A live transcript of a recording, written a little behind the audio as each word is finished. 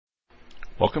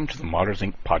Welcome to the Modders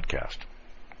Inc. podcast,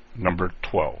 number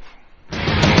 12.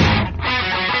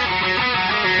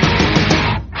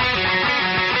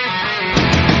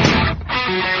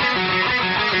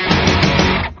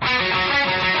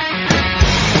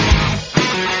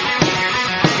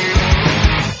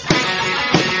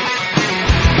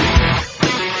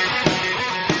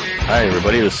 Hi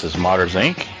everybody, this is Modders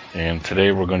Inc. and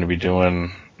today we're going to be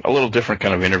doing a little different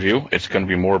kind of interview. It's going to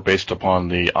be more based upon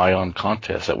the ION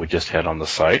contest that we just had on the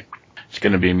site. It's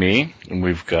going to be me, and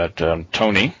we've got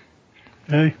Tony.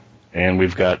 Hey. And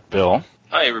we've got Bill.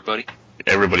 Hi everybody.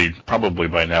 Everybody probably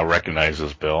by now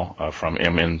recognizes Bill from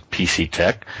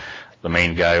MNPCTech, the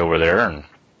main guy over there, and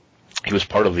he was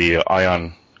part of the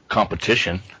ION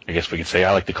competition. I guess we can say.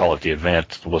 I like to call it the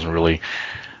event. It wasn't really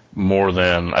more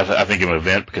than, I think, an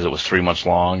event because it was 3 months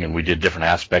long and we did different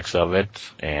aspects of it,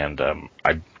 and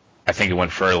I think it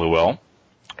went fairly well.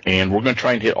 And we're going to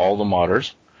try and hit all the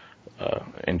modders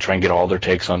and try and get all their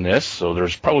takes on this. So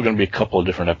there's probably going to be a couple of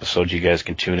different episodes you guys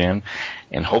can tune in,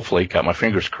 and hopefully, got my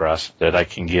fingers crossed, that I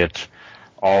can get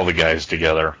all the guys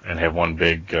together and have one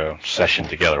big session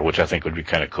together, which I think would be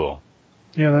kind of cool.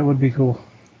 Yeah, that would be cool.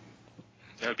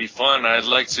 That would be fun. I'd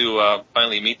like to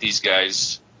finally meet these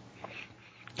guys.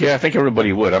 Yeah, I think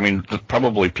everybody would. I mean,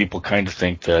 probably people kind of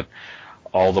think that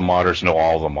all the modders know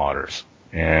all the modders,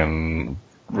 and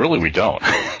really we don't.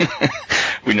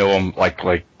 We know them like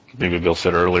maybe Bill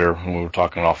said earlier when we were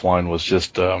talking offline, was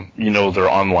just their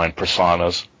online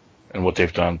personas and what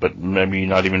they've done, but maybe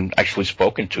not even actually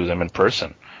spoken to them in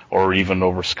person or even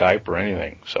over Skype or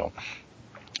anything. So,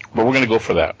 but we're going to go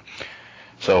for that.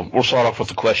 So we'll start off with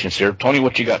the questions here. Tony,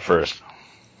 what you got first?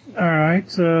 All right,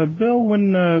 Bill.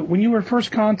 When you were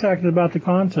first contacted about the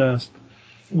contest,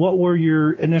 what were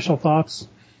your initial thoughts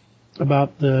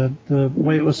about the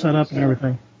way it was set up and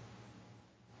everything?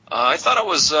 I thought it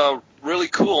was really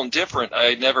cool and different. I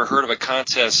had never heard of a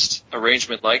contest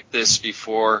arrangement like this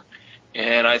before,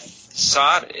 and I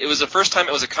saw it. It was the first time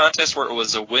it was a contest where it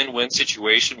was a win-win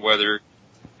situation, whether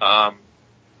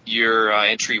your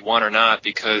entry won or not,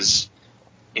 because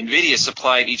NVIDIA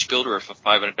supplied each builder with a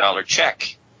 $500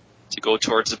 check to go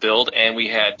towards the build, and we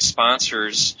had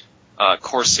sponsors,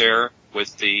 Corsair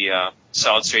with the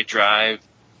solid-state drive,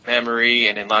 memory,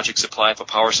 and then Logic Supply for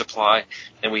power supply,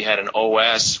 and we had an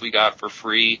OS we got for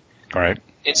free. All right.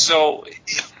 And so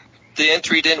if the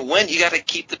entry didn't win, you got to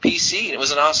keep the PC, and it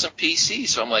was an awesome PC,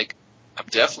 so I'm like, I'm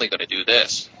definitely going to do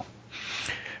this.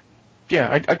 Yeah,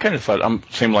 I kind of thought,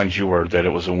 same lines you were, that it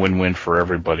was a win-win for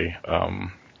everybody.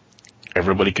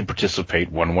 Everybody could participate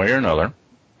one way or another.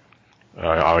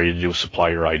 All you do is supply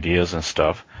your ideas and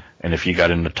stuff, and if you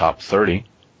got in the top 30,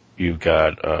 you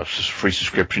got a free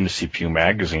subscription to CPU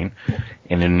Magazine,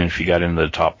 and then if you got into the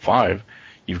top 5,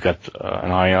 you've got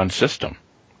an ION system,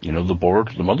 the board,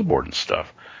 the motherboard and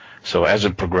stuff. So as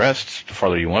it progressed, the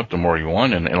farther you went, the more you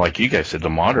won, and like you guys said, the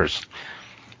modders,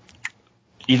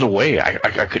 either way,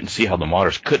 I couldn't see how the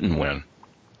modders couldn't win,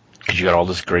 because you got all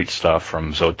this great stuff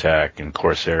from Zotac and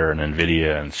Corsair and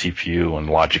NVIDIA and CPU and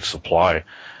Logic Supply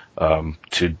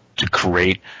to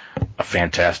create a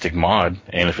fantastic mod,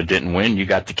 and if it didn't win, you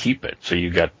got to keep it. So you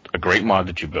got a great mod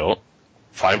that you built,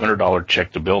 $500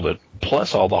 check to build it,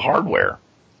 plus all the hardware.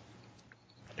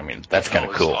 I mean, that's kind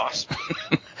of cool. Awesome.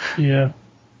 Yeah.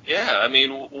 Yeah, I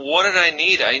mean, what did I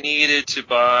need? I needed to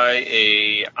buy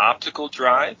a optical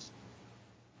drive,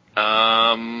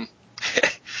 and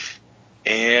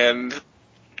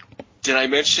did I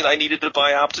mention I needed to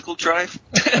buy optical drive?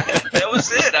 That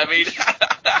was it. I mean,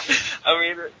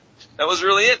 that was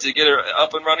really it to get an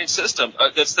up and running system.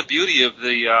 That's the beauty of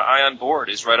the ION board,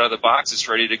 is right out of the box, it's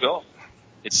ready to go.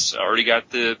 It's already got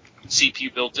the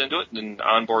CPU built into it and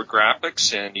onboard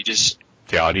graphics, and you just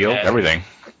the audio, everything.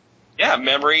 Yeah,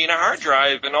 memory and a hard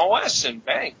drive and OS, and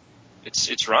bang,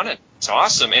 it's running. It's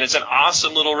awesome, and it's an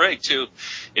awesome little rig too.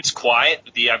 It's quiet.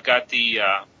 I've got the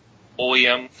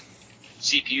OEM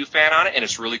CPU fan on it, and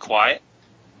it's really quiet.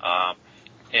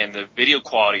 And the video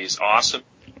quality is awesome.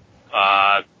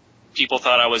 People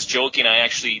thought I was joking. I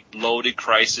actually loaded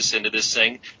Crysis into this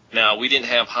thing. Now, we didn't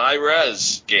have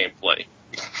high-res gameplay.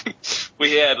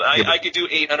 We had, I could do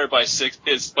 800 by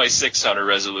 600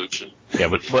 resolution. Yeah,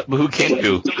 but who can't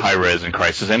do high-res in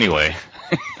Crysis anyway?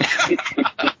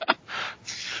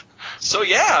 So,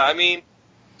 yeah, I mean,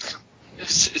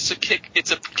 it's a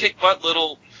kick-butt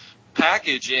little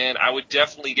package, and I would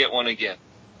definitely get one again,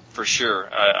 for sure.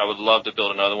 I would love to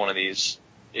build another one of these.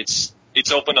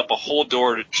 It's opened up a whole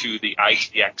door to the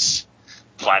ITX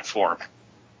platform.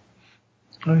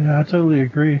 Oh yeah, I totally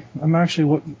agree. I'm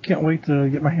actually can't wait to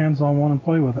get my hands on one and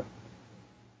play with it.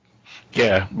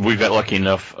 Yeah, we got lucky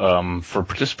enough for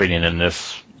participating in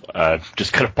this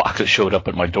Just got a box that showed up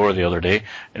at my door the other day,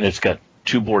 and it's got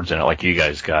 2 boards in it like you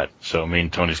guys got. So me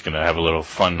and Tony's going to have a little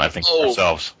fun, I think,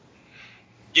 ourselves.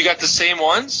 You got the same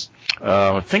ones?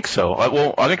 I think so.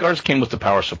 I think ours came with the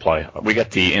power supply. We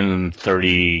got the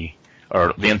N30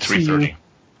 or the N330.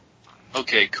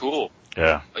 Okay, cool.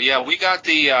 Yeah. Yeah, we got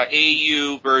the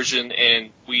AU version, and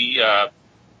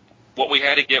what we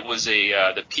had to get was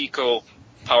the Pico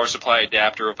power supply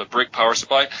adapter of a brick power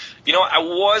supply. I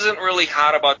wasn't really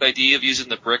hot about the idea of using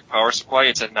the brick power supply.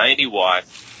 It's a 90 watt.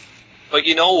 But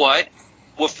you know what?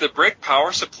 With the brick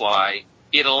power supply,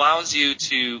 it allows you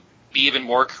to be even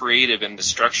more creative in the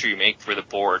structure you make for the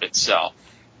board itself.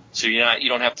 So you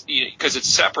don't have to, because it's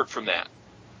separate from that.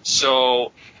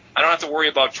 So I don't have to worry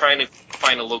about trying to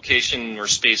find a location or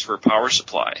space for a power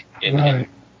supply in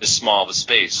this small of a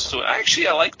space. So actually,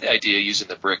 I like the idea of using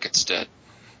the brick instead.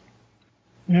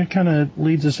 That kind of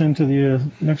leads us into the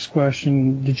next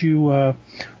question. Did you,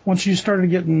 once you started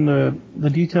getting the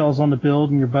details on the build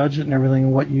and your budget and everything,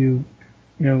 and what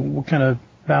what kind of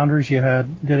boundaries you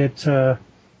had, did it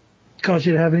cause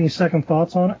you to have any second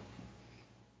thoughts on it?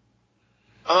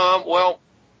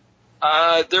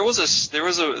 There was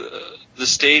the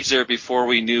stage there before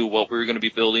we knew what we were going to be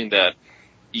building that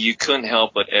you couldn't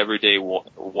help but every day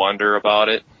wonder about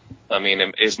it. I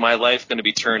mean, is my life going to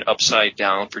be turned upside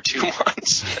down for 2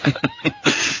 months?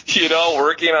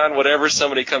 Working on whatever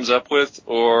somebody comes up with,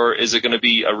 or is it going to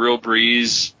be a real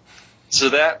breeze? So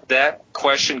that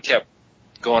question kept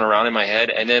going around in my head,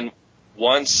 and then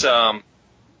once I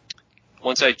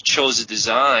chose a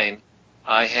design,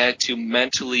 I had to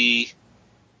mentally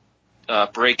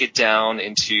break it down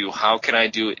into how can I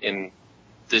do it in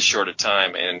this short a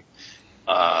time, and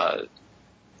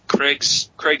Craig's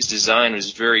design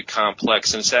was very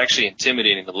complex, and it's actually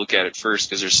intimidating to look at it first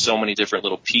because there's so many different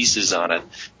little pieces on it.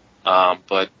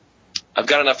 But I've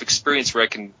got enough experience where I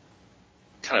can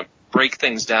kind of break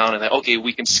things down and okay,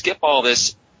 we can skip all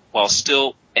this while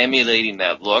still emulating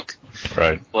that look,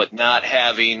 right? But not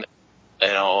having,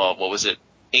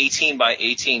 18 by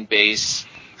 18 base,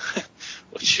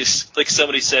 which is, like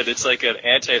somebody said, it's like an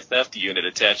anti-theft unit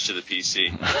attached to the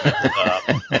PC.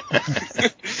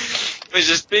 It's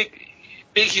this big,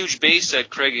 huge base that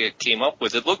Craig came up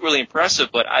with. It looked really impressive,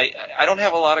 but I don't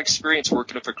have a lot of experience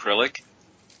working with acrylic.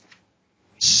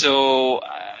 So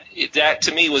that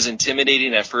to me was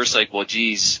intimidating at first, like, well,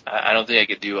 geez, I don't think I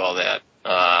could do all that.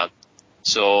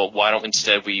 So why don't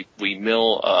instead we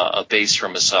mill a base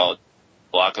from a solid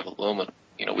block of aluminum?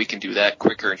 We can do that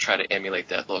quicker and try to emulate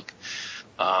that look.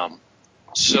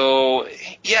 So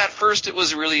yeah, at first it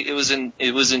was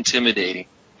intimidating.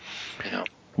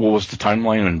 What was the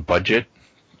timeline and budget?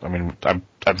 I mean, I'm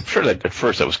sure that at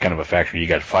first that was kind of a factor. You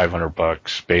got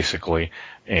 $500 basically,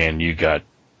 and you got,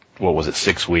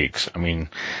 6 weeks? I mean,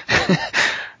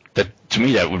 that to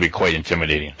me that would be quite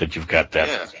intimidating that you've got that.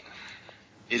 Yeah,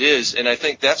 it is, and I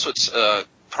think that's what's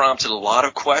prompted a lot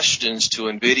of questions to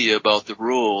NVIDIA about the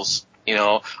rules.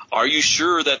 Are you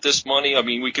sure that this money,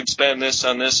 we can spend this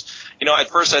on this? At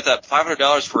first I thought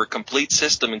 $500 for a complete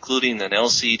system, including an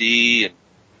LCD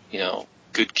and,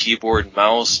 good keyboard and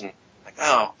mouse, and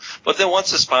But then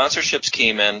once the sponsorships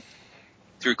came in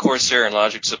through Corsair and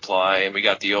Logic Supply and we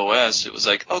got the OS, it was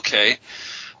like, okay,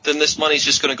 then this money's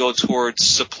just going to go towards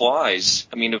supplies.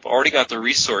 I've already got the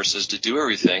resources to do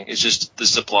everything. It's just the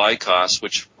supply costs,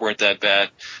 which weren't that bad.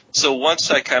 So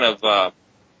once I kind of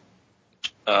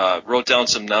wrote down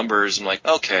some numbers, I'm like,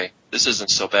 okay, this isn't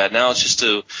so bad. Now it's just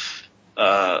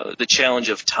the challenge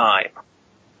of time.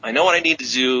 I know what I need to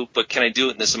do, but can I do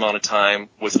it in this amount of time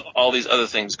with all these other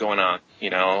things going on?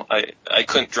 I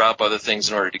couldn't drop other things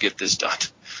in order to get this done.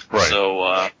 Right. So,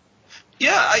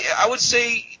 I would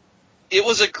say it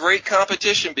was a great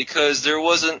competition because there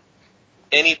wasn't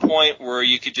any point where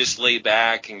you could just lay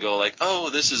back and go like, oh,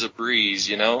 this is a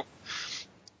breeze,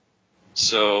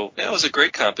 So it was a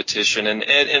great competition,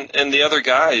 and the other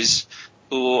guys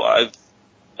who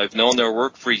I've known their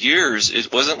work for years,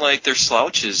 it wasn't like they're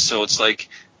slouches. So it's like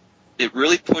it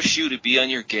really pushed you to be on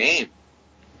your game.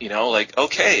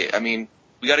 Okay,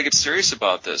 we got to get serious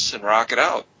about this and rock it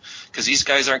out because these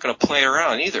guys aren't going to play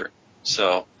around either.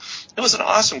 So it was an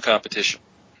awesome competition.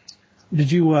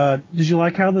 Did you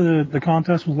like how the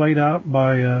contest was laid out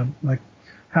by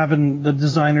having the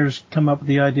designers come up with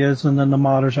the ideas and then the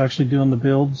modders actually doing the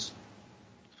builds?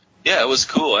 Yeah, it was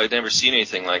cool. I'd never seen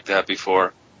anything like that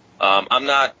before.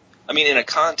 In a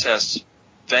contest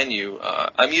venue,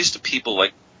 I'm used to people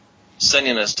like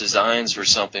sending us designs or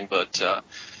something, but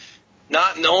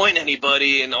not knowing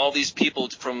anybody and all these people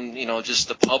from, just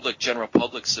the general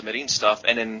public submitting stuff,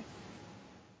 and then,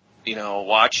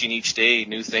 watching each day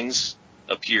new things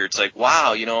up here. It's like,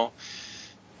 wow,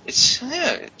 it's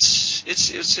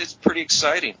pretty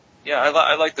exciting. Yeah,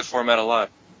 I like the format a lot.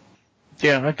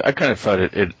 Yeah, I kind of thought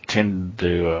it tended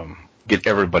to get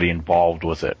everybody involved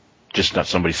with it, just not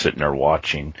somebody sitting there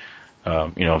watching.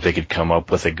 If they could come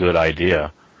up with a good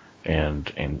idea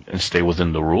and stay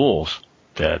within the rules,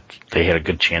 that they had a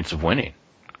good chance of winning.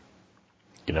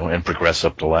 And progress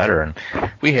up the ladder. And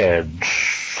we had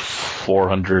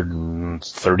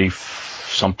 430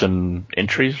 something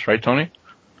entries, right, Tony?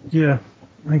 Yeah,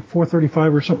 I think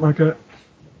 435 or something like that.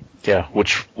 Yeah,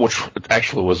 which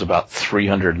actually was about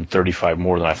 335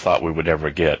 more than I thought we would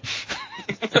ever get.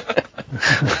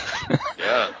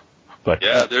 Yeah. But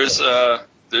yeah, there's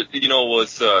with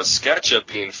SketchUp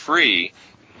being free,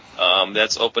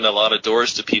 that's opened a lot of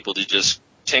doors to people to just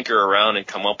tinker around and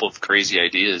come up with crazy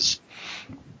ideas.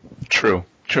 True.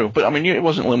 But, I mean, it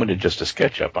wasn't limited just to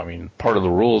SketchUp. I mean, part of the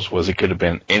rules was it could have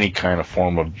been any kind of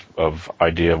form of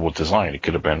idea with design. It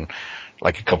could have been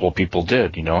like a couple of people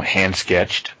did,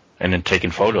 hand-sketched and then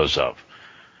taken photos of.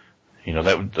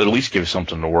 That would at least give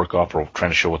something to work off or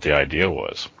trying to show what the idea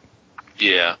was.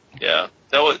 Yeah.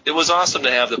 It was awesome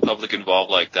to have the public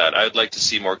involved like that. I'd like to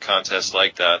see more contests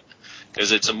like that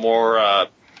because it's a more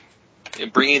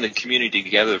bringing the community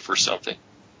together for something.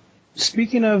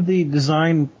 Speaking of the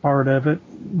design part of it,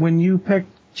 when you picked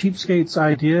Cheapskate's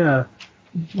idea,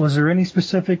 was there any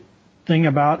specific thing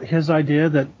about his idea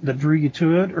that drew you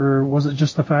to it, or was it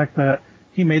just the fact that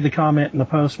he made the comment in the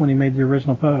post when he made the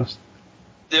original post?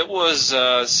 There was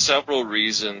several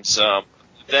reasons.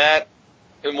 That,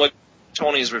 and what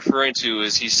Tony is referring to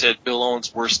is he said Bill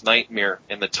Owens' worst nightmare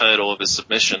in the title of his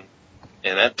submission,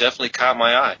 and that definitely caught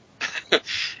my eye.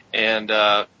 And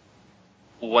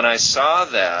when I saw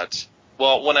that,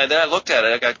 when I looked at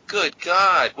it, I got, good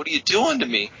God, what are you doing to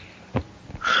me?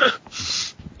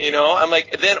 I'm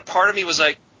like, then part of me was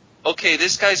like, okay,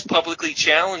 this guy's publicly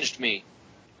challenged me,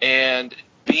 and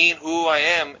being who I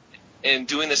am and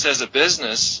doing this as a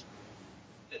business,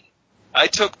 I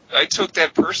took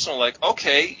that personal, like,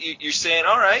 okay, you're saying,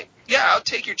 all right, yeah, I'll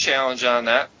take your challenge on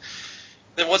that.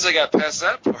 Then once I got past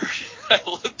that part, I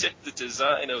looked at the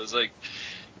design, I was like,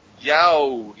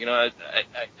 yow,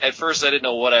 at first I didn't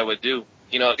know what I would do,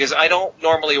 because I don't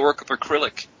normally work with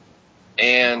acrylic,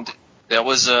 and that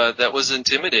was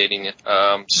intimidating.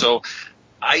 So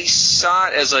I saw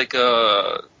it as like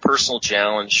a personal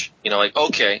challenge, like,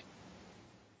 okay,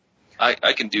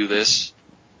 I can do this.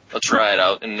 I'll try it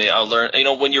out, and I'll learn.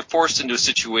 When you're forced into a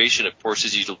situation, it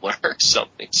forces you to learn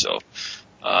something. So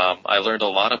I learned a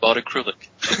lot about acrylic.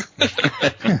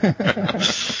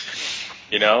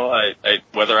 I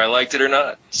whether I liked it or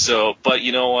not. So, but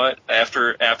you know what?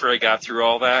 After I got through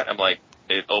all that, I'm like,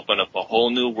 it opened up a whole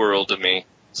new world to me.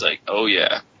 It's like, oh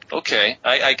yeah, okay,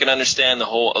 I can understand the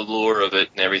whole allure of it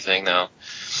and everything now.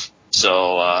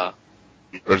 So,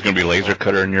 there's going to be a laser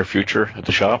cutter in your future at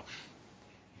the shop?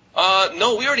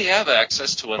 No, we already have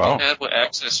access to one. Wow. We've had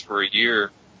access for a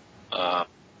year.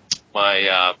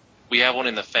 We have one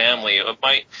in the family.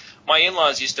 My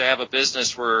in-laws used to have a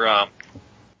business where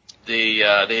they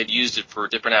had used it for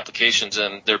different applications,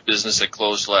 and their business had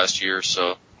closed last year.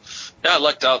 So, yeah, I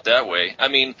lucked out that way. I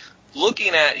mean,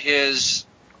 looking at his,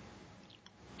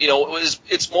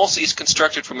 it's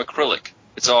constructed from acrylic.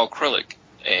 It's all acrylic,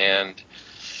 and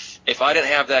if I didn't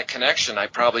have that connection, I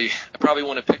probably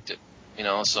wouldn't have picked it.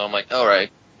 So I'm like, all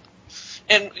right.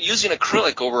 And using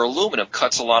acrylic over aluminum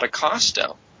cuts a lot of costs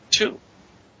down, too.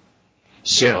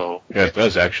 So yeah, it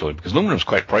does actually, because aluminum is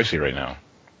quite pricey right now.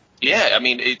 Yeah, I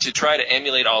mean, to try to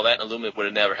emulate all that in aluminum would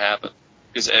have never happened,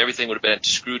 because everything would have been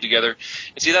screwed together.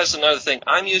 And see, that's another thing.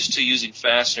 I'm used to using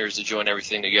fasteners to join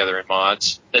everything together in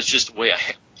mods. That's just the way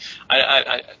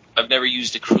I've never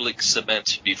used acrylic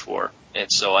cement before,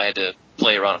 and so I had to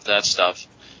play around with that stuff,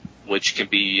 which can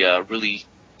be really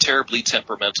terribly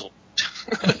temperamental.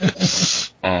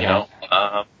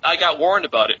 Uh-huh. I got warned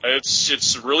about it.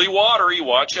 It's really watery.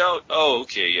 Watch out. Oh,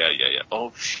 okay, yeah.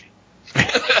 Oh, shit.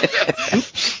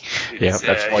 Yeah,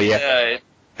 that's why you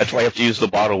have to use the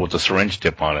bottle with the syringe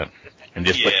tip on it, and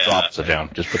just put drops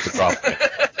down. Just put the drops in.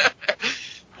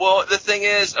 Well, the thing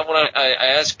is, when I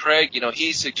asked Craig,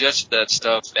 he suggested that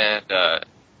stuff, and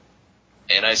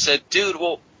I said, dude,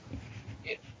 well,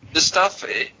 the stuff,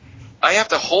 I have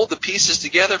to hold the pieces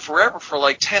together forever for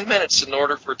like 10 minutes in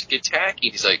order for it to get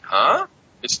tacky. He's like, huh?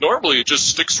 It's normally it just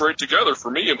sticks right together. For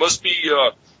me, it must be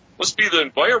the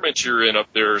environment you're in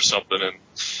up there or something. And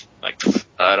like,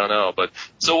 I don't know. But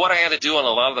so what I had to do on a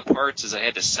lot of the parts is I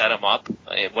had to set them up.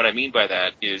 And what I mean by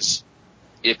that is,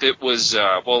 if it was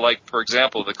like for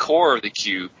example, the core of the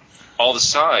cube, all the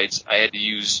sides, I had to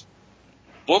use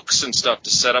books and stuff to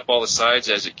set up all the sides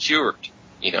as it cured.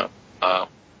 and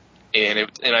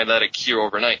I let it cure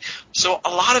overnight. So a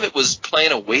lot of it was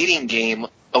playing a waiting game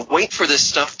of wait for this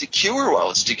stuff to cure while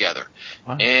it's together.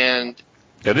 Wow. And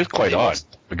that is quite odd,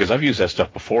 because I've used that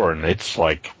stuff before, and it's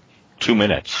like 2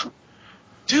 minutes.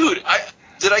 Dude,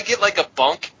 did I get like a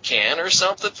bunk can or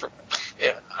something?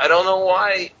 I don't know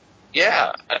why.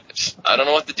 Yeah, I don't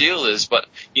know what the deal is, but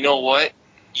you know what?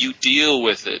 You deal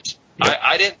with it. Yep.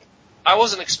 I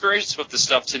wasn't experienced with the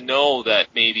stuff to know that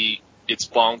maybe it's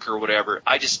bunk or whatever.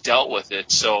 I just dealt with it.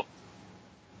 So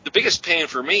the biggest pain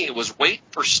for me was wait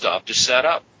for stuff to set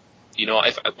up.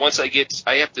 Once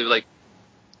I have to like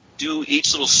do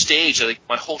each little stage. Like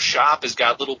my whole shop has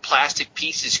got little plastic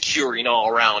pieces curing all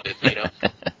around it.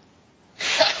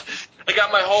 I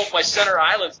got my center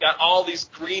island's got all these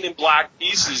green and black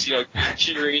pieces,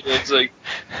 curing. It's like,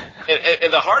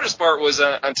 and the hardest part was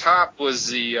on top was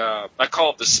the I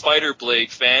call it the spider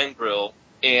blade fan grill,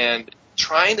 and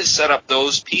trying to set up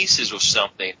those pieces with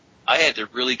something, I had to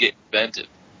really get inventive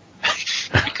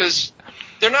because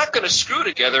they're not going to screw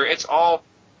together. It's all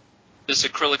this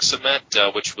acrylic cement,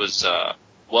 which was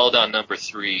well done number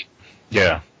 3.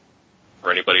 Yeah.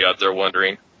 For anybody out there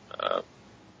wondering.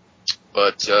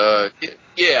 But I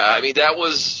mean, that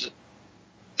was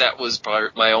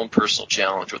my own personal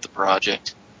challenge with the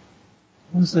project.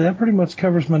 So that pretty much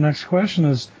covers my next question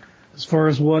as far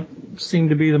as what seemed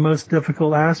to be the most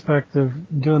difficult aspect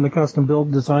of doing the custom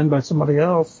build designed by somebody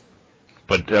else.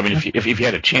 But, I mean, if you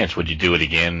had a chance, would you do it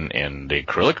again in the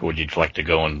acrylic, or would you like to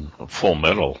go in full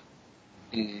metal?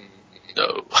 No.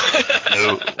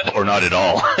 No, or not at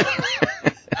all.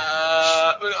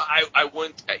 I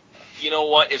wouldn't. You know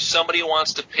what? If somebody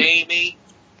wants to pay me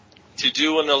to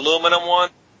do an aluminum one,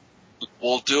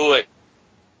 we'll do it.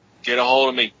 Get a hold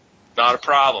of me. Not a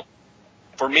problem.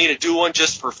 For me to do one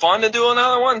just for fun to do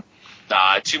another one?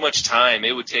 Nah, too much time.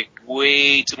 It would take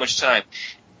way too much time.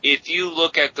 If you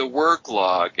look at the work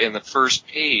log in the first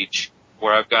page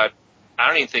where I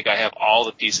don't even think I have all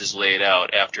the pieces laid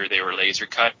out after they were laser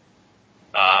cut.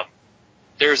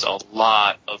 There's a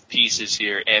lot of pieces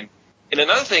here. And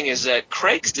another thing is that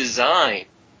Craig's design,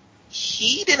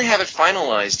 he didn't have it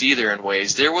finalized either in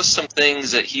ways. There was some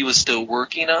things that he was still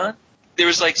working on. There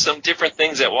was like some different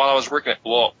things that while I was working,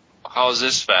 well, how's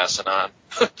this fasten on?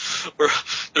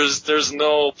 There's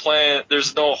no plan,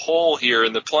 there's no hole here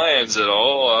in the plans at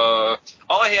all.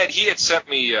 He had sent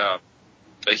me,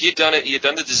 he had done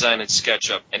the design in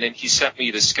SketchUp, and then he sent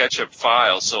me the SketchUp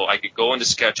file so I could go into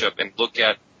SketchUp and look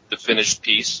at the finished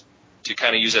piece to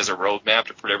kind of use as a roadmap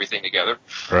to put everything together.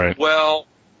 Right. Well,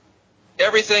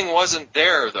 everything wasn't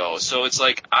there, though, so it's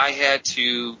like I had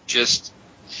to just,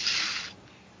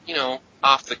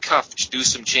 off the cuff, do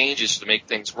some changes to make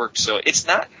things work. So it's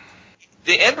not –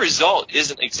 the end result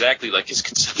isn't exactly like his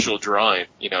conceptual drawing.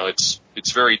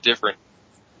 It's very different.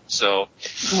 So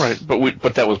right,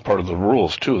 but that was part of the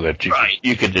rules too, that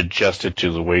you could adjust it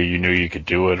to the way you knew you could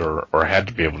do it or had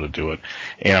to be able to do it.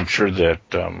 And I'm sure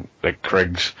that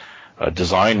Craig's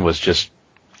design was just,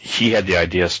 he had the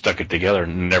idea, stuck it together,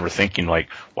 never thinking like,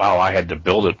 wow, I had to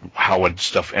build it. How would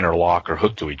stuff interlock or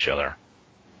hook to each other?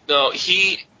 No,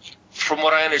 from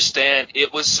what I understand,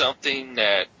 it was something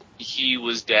that he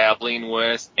was dabbling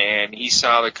with, and he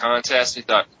saw the contest and he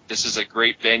thought, this is a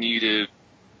great venue to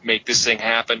make this thing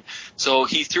happen. So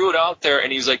he threw it out there,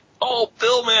 and he was like, oh,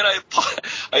 Bill, man,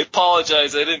 I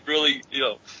apologize. I didn't really,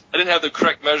 I didn't have the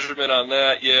correct measurement on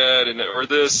that yet, or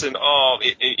this, and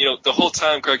the whole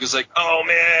time Craig was like, oh,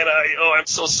 man, I'm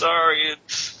so sorry. And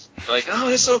I'm like, oh,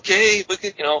 it's okay. Look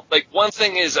at, like one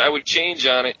thing is I would change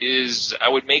on it is I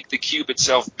would make the cube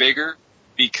itself bigger,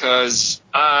 because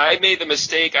I made the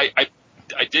mistake.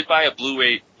 I did buy a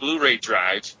Blu-ray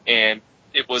drive, and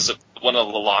it was one of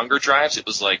the longer drives. It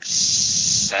was like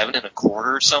 7 1/4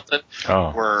 or something.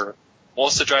 Oh. Where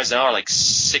most of the drives now are like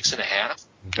 6 1/2.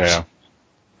 Yeah.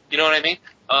 You know what I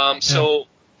mean? So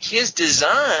his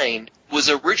design was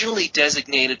originally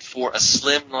designated for a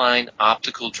slimline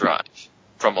optical drive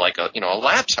from like a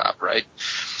laptop, right?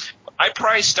 I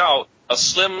priced out a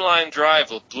slimline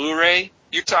drive with Blu-ray.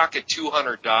 You're talking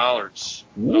 $200.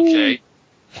 Okay.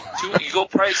 You go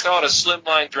price out a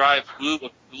slimline drive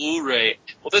with Blu-ray.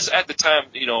 Well, this at the time,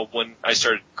 when I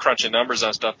started crunching numbers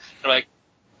on stuff, I'm like,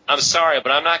 I'm sorry,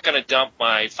 but I'm not going to dump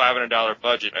my $500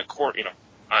 budget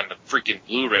on the freaking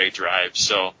Blu-ray drive.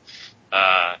 So,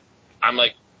 I'm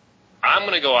like, I'm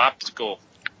going to go optical.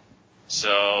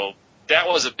 So that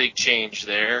was a big change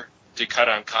there to cut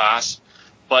on costs.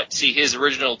 But see, his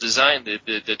original design,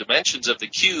 the dimensions of the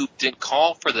cube didn't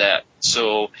call for that.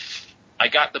 So I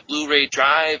got the Blu-ray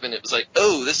drive, and it was like,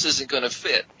 oh, this isn't going to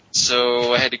fit.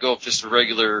 So I had to go with just a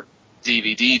regular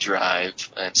DVD drive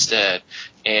instead.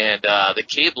 And the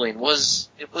cabling was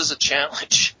a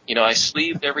challenge. I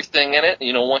sleeved everything in it.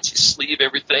 Once you sleeve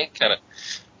everything, kind of,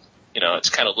 it's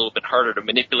kind of a little bit harder to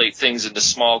manipulate things into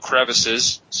small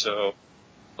crevices. So,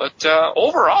 but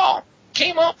overall,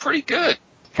 came out pretty good.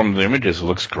 From the images, it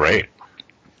looks great.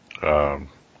 I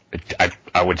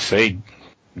would say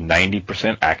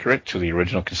 90% accurate to the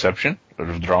original conception of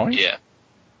the drawing. Yeah.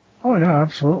 Oh yeah,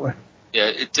 absolutely. Yeah,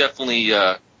 it definitely.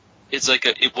 It's like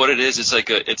what it is. It's like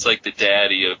the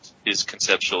daddy of his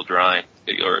conceptual drawing,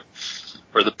 or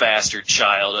the bastard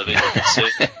child of it. You could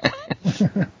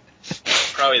say.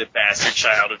 Probably the bastard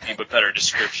child would be a better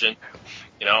description.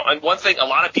 And one thing a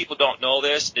lot of people don't know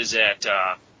this is that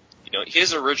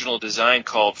his original design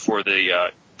called for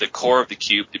the core of the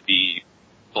cube to be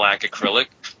black acrylic.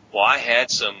 Well, I had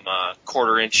some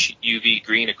 1/4-inch UV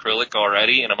green acrylic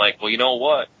already, and I'm like, well, you know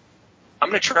what? I'm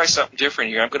going to try something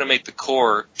different here. I'm going to make the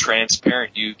core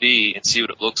transparent UV and see what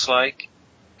it looks like.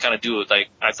 Kind of do it like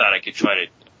I thought I could try to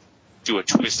do a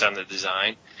twist on the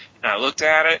design. And I looked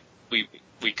at it.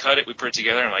 We cut it. We put it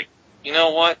together. And I'm like, you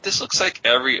know what? This looks like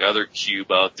every other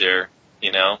cube out there.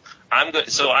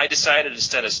 So I decided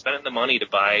instead of spending the money to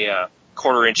buy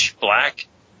 1/4-inch black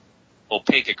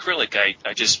opaque acrylic,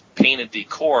 I just painted the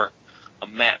core a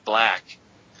matte black.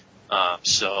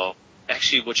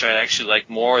 Which I actually like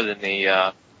more than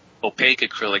the opaque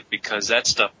acrylic, because that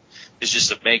stuff is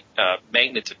just a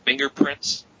magnet to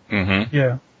fingerprints. Mm-hmm.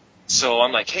 Yeah. So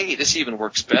I'm like, hey, this even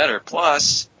works better.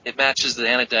 Plus, it matches the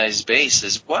anodized base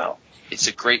as well. It's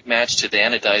a great match to the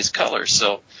anodized color.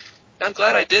 So I'm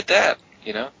glad I did that.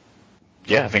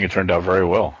 Yeah, I think it turned out very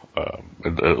well.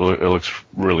 It looks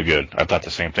really good. I thought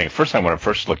the same thing. First time when I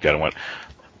first looked at it, I went,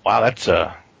 wow,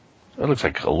 that looks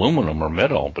like aluminum or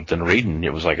metal. But then reading,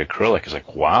 it was like acrylic. It's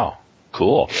like, wow,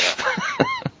 cool.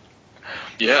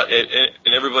 Yeah,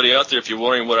 and everybody out there, if you're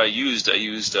wondering what I used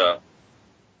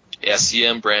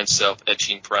SEM brand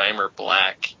self-etching primer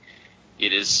black.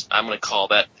 I'm going to call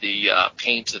that the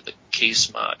paint of the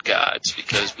case mod gods,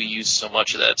 because we use so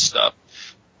much of that stuff.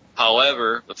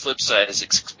 However, the flip side is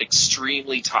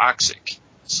extremely toxic.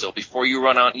 So before you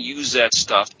run out and use that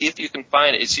stuff, if you can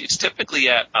find it, it's typically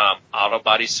at auto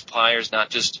body suppliers, not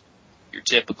just your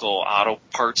typical auto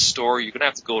parts store. You're going to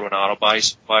have to go to an auto body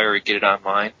supplier or get it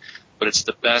online. But it's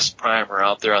the best primer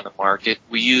out there on the market.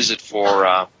 We use it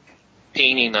for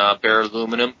painting bare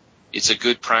aluminum. It's a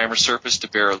good primer surface to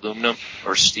bare aluminum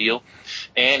or steel.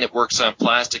 And it works on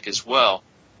plastic as well.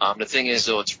 The thing is,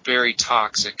 though, it's very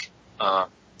toxic.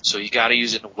 So you got to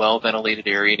use it in a well-ventilated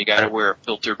area, and you got to wear a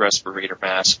filtered respirator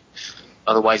mask.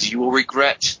 Otherwise, you will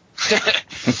regret,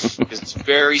 because it's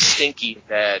very stinky and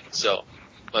bad.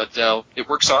 But it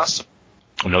works awesome.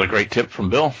 Another great tip from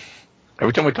Bill.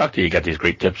 Every time we talk to you, you got these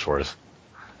great tips for us.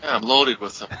 Yeah, I'm loaded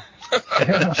with them.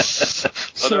 Yeah.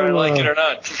 Whether I like it or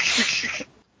not.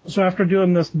 So after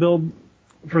doing this build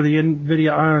for the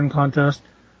NVIDIA ION contest,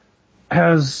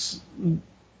 has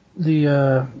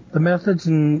the methods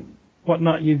and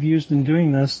whatnot you've used in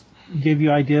doing this give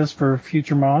you ideas for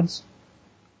future mods?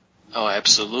 Oh,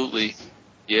 absolutely.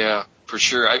 Yeah, for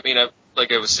sure. I mean,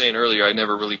 like I was saying earlier, I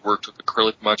never really worked with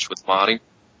acrylic much with modding,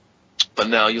 but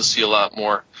now you'll see a lot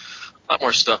more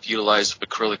stuff utilized with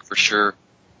acrylic for sure.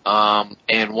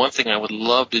 And one thing I would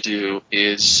love to do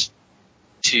is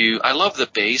I love the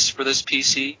base for this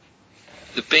PC.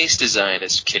 The base design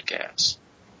is kick-ass.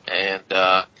 And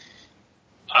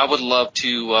I would love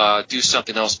to do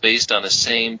something else based on the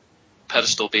same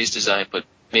pedestal base design, but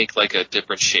make like a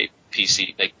different shape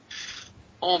PC. Like,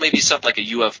 maybe something like a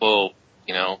UFO,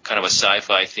 kind of a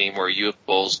sci-fi theme where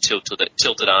UFOs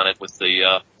tilted on it with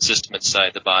the system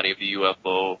inside the body of the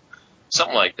UFO.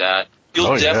 Something like that.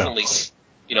 You'll definitely,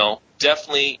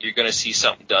 definitely you're going to see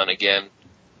something done again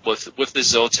with the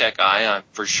Zotac Ion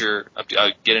for sure.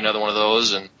 I'll get another one of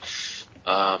those, and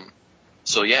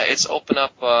so yeah, it's opened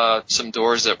up some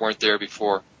doors that weren't there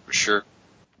before for sure.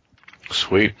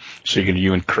 Sweet. So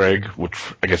you and Craig, which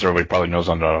I guess everybody probably knows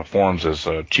on the forums as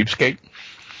Cheapskate,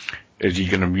 is you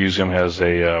going to use him as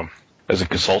a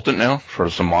consultant now for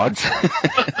some mods?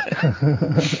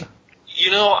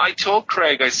 I told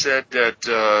Craig, I said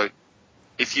that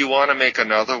if you want to make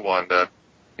another one, that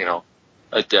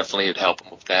I definitely would help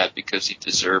him with that, because he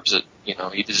deserves it.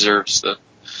 He deserves the.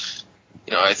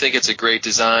 I think it's a great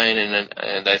design,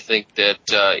 and I think that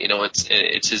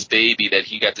it's his baby that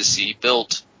he got to see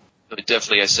built. But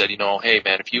definitely, I said, hey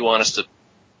man, if you want us to,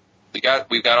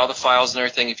 we've got all the files and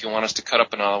everything. If you want us to cut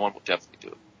up another one, we'll definitely do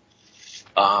it.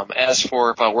 As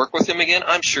for if I work with him again,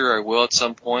 I'm sure I will at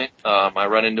some point. I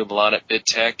run into him a lot at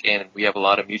BidTech, and we have a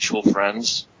lot of mutual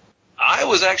friends. I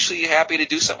was actually happy to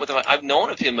do something with him. I've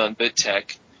known of him on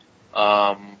BitTech,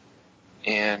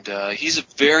 and he's a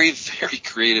very, very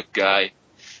creative guy.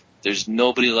 There's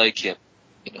nobody like him.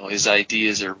 His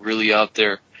ideas are really out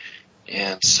there,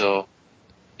 and so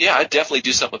yeah, I'd definitely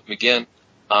do something with him again.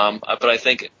 But I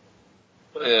think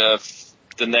the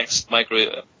next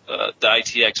the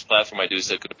ITX platform I do is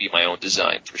going to be my own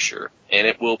design for sure, and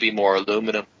it will be more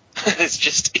aluminum. It's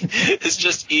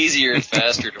just easier and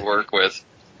faster to work with.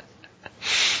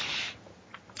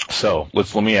 So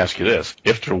let me ask you this: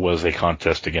 if there was a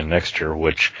contest again next year,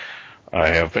 which I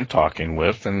have been talking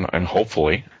with, and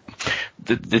hopefully,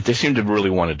 they seem to really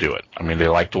want to do it. I mean, they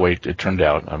like the way it turned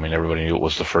out. I mean, everybody knew it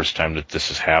was the first time that this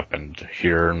has happened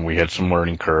here, and we had some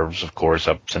learning curves, of course,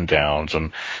 ups and downs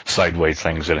and sideways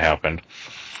things that happened.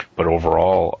 But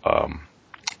overall,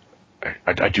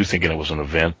 I do think it was an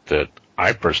event that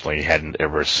I personally hadn't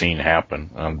ever seen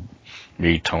happen.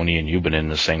 Me, Tony, and you've been in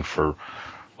this thing for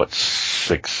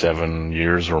 6-7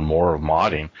 years or more of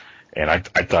modding, and I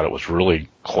thought it was really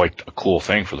quite a cool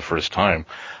thing for the first time.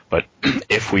 But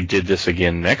if we did this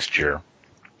again next year,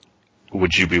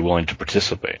 would you be willing to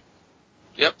participate?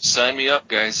 Yep, sign me up,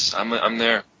 guys. I'm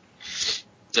there.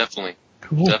 Definitely.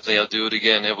 Cool. Definitely, I'll do it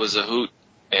again. It was a hoot,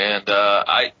 and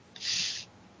I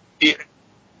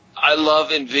love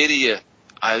NVIDIA.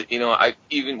 I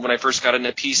even when I first got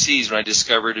into PCs, when I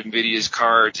discovered NVIDIA's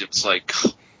cards, it was like,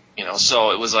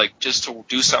 so it was like just to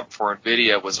do something for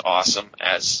NVIDIA was awesome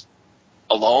as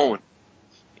alone.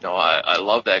 I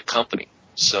love that company.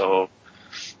 So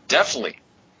definitely,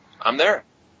 I'm there.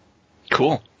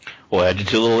 Cool. We'll add you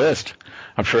to the list.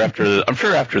 I'm sure after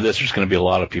this, there's going to be a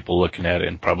lot of people looking at it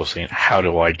and probably saying, "How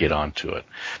do I get onto it?"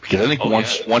 Because I think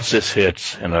once this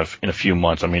hits in a few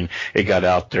months, I mean, it got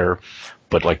out there,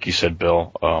 but like you said,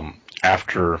 Bill,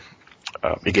 after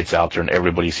it gets out there and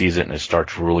everybody sees it and it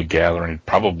starts really gathering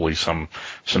probably some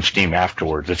steam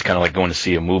afterwards. It's kind of like going to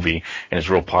see a movie and it's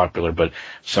real popular, but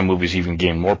some movies even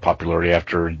gain more popularity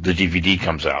after the DVD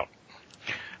comes out.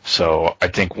 So I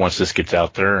think once this gets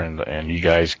out there and you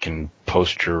guys can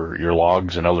post your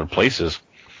logs in other places,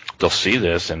 they'll see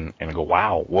this and go,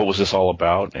 wow, what was this all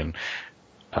about? And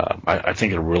I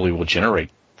think it really will generate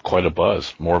quite a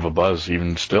buzz, more of a buzz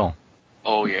even still.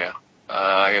 Oh, yeah.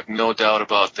 I have no doubt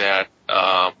about that.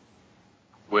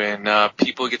 When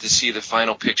people get to see the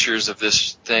final pictures of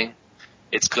this thing,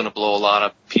 it's going to blow a lot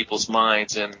of people's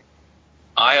minds. And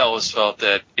I always felt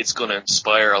that it's going to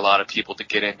inspire a lot of people to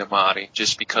get into modding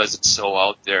just because it's so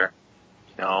out there.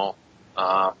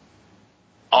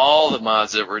 All the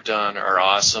mods that were done are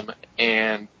awesome.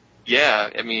 And, yeah,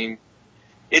 I mean,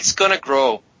 it's going to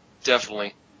grow,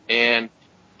 definitely. And,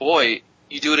 boy,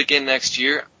 you do it again next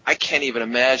year, I can't even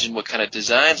imagine what kind of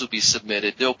designs will be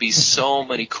submitted. There'll be so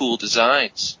many cool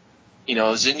designs.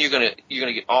 Then you're gonna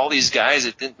get all these guys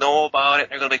that didn't know about it.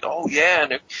 They're gonna be like, oh yeah,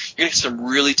 and you're gonna get some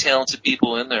really talented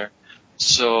people in there.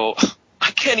 So I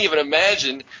can't even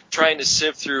imagine trying to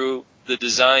sift through the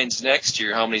designs next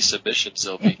year. How many submissions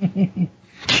there'll be?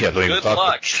 Yeah, good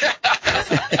luck.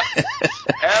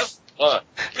 Have fun.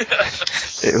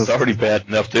 It was already bad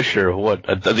enough this year.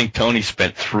 I think Tony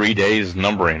spent 3 days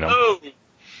numbering them. Oh.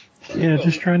 Yeah,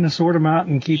 just trying to sort them out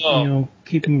and keep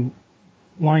them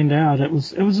lined out. It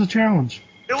was a challenge.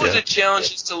 It was a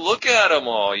challenge just to look at them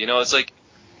all. It's like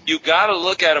you got to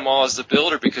look at them all as the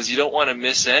builder because you don't want to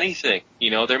miss anything.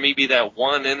 There may be that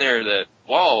one in there that,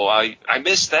 whoa, I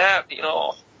missed that.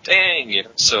 Dang.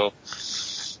 So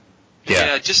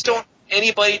just don't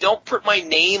put my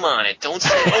name on it. Don't say,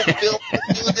 oh, Bill,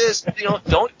 do this.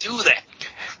 Don't do that.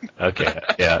 Okay.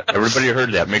 Yeah. Everybody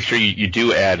heard that. Make sure you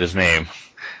do add his name.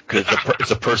 Because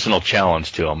it's a personal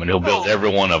challenge to him, and he'll build every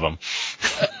one of them.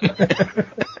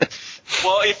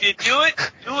 Well, if you do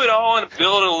it all and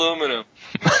build aluminum.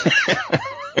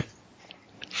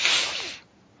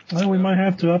 Well, we might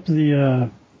have to up the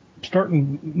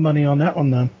starting money on that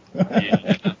one then.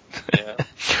 Yeah.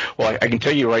 Well, I can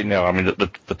tell you right now, I mean,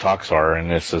 the talks are, and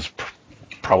this is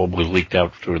probably leaked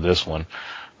out through this one,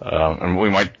 and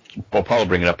we'll probably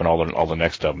bring it up in all the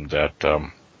next of them,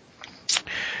 that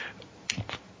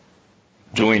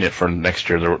doing it for next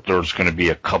year, there's going to be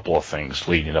a couple of things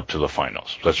leading up to the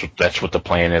finals. That's what the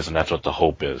plan is, and that's what the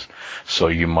hope is. So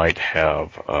you might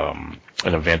have an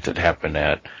event that happened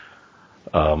at,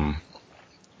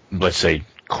 let's say,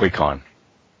 QuakeCon,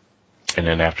 and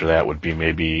then after that would be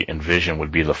maybe Envision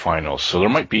would be the finals. So there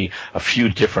might be a few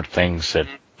different things that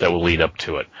will lead up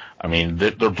to it. I mean, they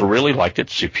really liked it.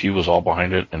 CPU was all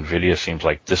behind it. NVIDIA seems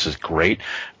like this is great.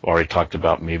 We already talked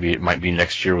about maybe it might be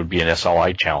next year would be an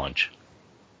SLI challenge.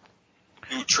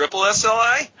 Triple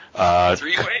SLI?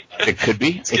 Three-way? It could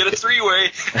be. Let's get a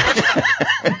three-way.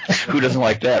 Who doesn't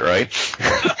like that, right?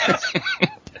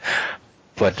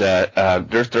 But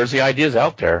there's the ideas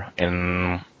out there,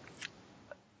 and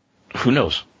who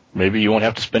knows? Maybe you won't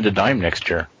have to spend a dime next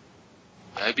year.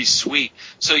 That'd be sweet.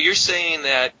 So you're saying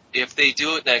that if they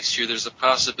do it next year, there's a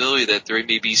possibility that there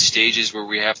may be stages where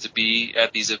we have to be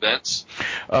at these events?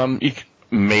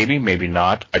 Maybe, maybe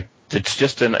not. It's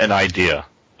just an idea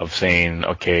of saying,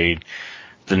 okay,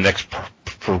 the next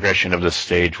progression of the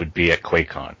stage would be at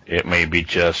QuakeCon. It may be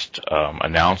just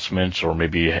announcements, or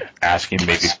maybe asking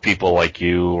maybe people like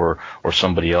you or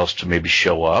somebody else to maybe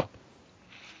show up,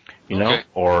 you know, okay.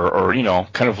 or you know,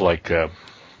 kind of like a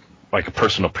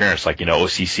personal appearance, like, you know,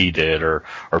 OCC did, or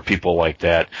people like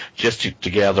that, just to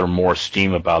gather more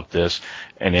steam about this,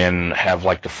 and then have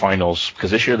like the finals,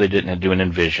 because this year they didn't do an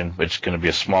Envision, but it's going to be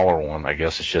a smaller one. I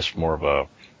guess it's just more of a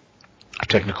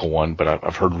technical one, but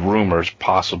I've heard rumors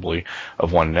possibly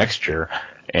of one next year,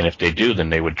 and if they do, then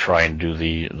they would try and do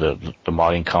the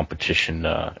modding competition,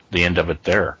 the end of it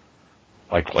there,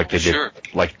 like they did,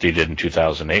 like they did in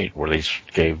 2008, where they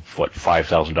gave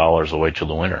 $5,000 away to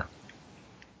the winner.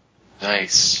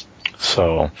 Nice.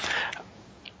 So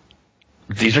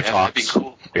these are talks. That'd be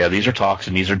cool. Yeah, these are talks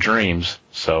and these are dreams.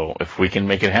 So if we can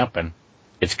make it happen,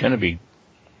 it's going to be.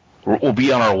 We'll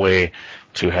be on our way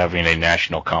to having a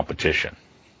national competition.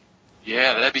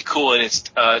 Yeah, that'd be cool, and it's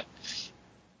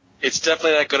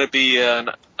definitely not going to be an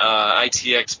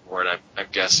ITX board. I'm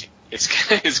guessing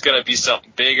it's going to be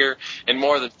something bigger and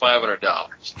more than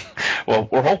 $500. Well,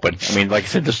 we're hoping. I mean, like I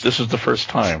said, this is the first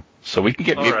time, so we can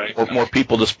get more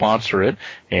people to sponsor it,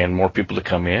 and more people to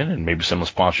come in, and maybe some of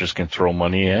the sponsors can throw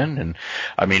money in, and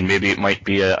I mean, maybe it might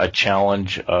be a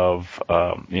challenge of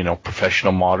you know,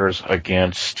 professional modders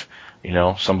against, you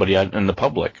know, somebody out in the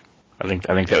public. I think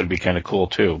that would be kind of cool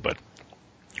too, but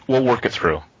we'll work it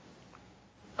through.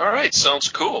 All right, sounds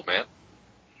cool, man.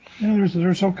 Yeah,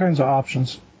 there's all kinds of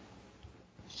options.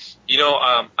 You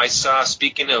know, I saw,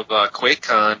 speaking of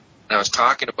QuakeCon, and I was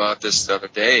talking about this the other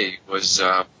day, was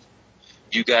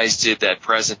you guys did that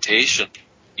presentation.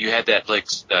 You had that, like,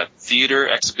 that theater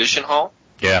exhibition hall.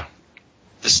 Yeah.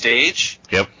 The stage.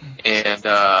 Yep.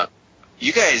 And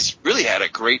you guys really had a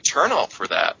great turnout for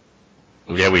that.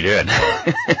 Yeah, we did.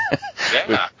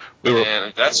 Yeah.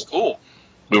 And that's cool.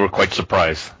 We were quite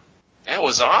surprised. That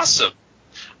was awesome.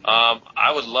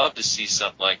 I would love to see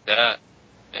something like that.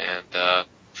 And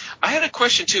I had a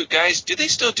question too, guys. Do they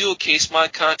still do a case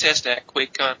mod contest at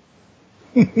QuakeCon?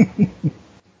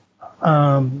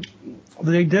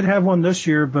 They did have one this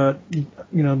year, but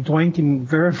you know, Dwayne can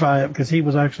verify it because he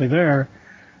was actually there.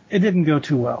 It didn't go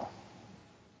too well.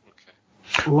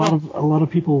 Okay. A lot of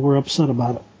people were upset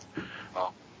about it.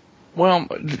 Oh. Well,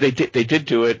 they did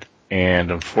do it, and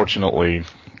unfortunately,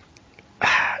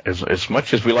 as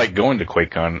much as we like going to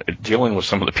QuakeCon, dealing with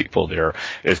some of the people there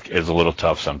is a little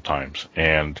tough sometimes.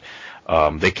 And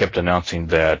they kept announcing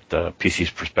that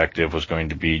PC's Perspective was going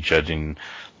to be judging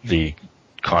the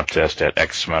contest at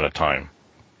X amount of time,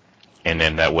 and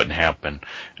then that wouldn't happen,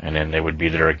 and then they would be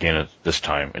there again at this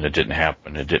time, and it didn't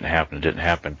happen.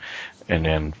 And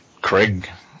then Craig,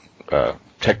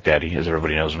 Tech Daddy, as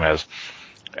everybody knows him as,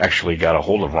 actually got a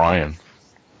hold of Ryan,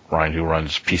 who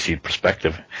runs PC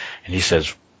Perspective, and he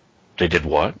says, they did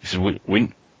what? He said,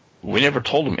 we never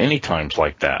told them any times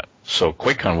like that. So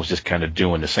QuakeCon was just kind of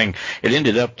doing this thing. It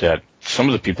ended up that some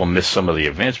of the people missed some of the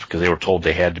events because they were told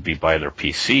they had to be by their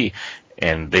PC,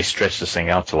 and they stretched this thing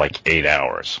out to like 8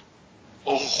 hours.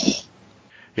 Oh.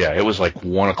 Yeah, it was like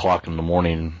 1 o'clock in the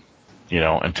morning, you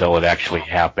know, until it actually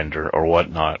happened or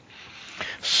whatnot.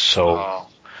 So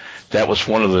that was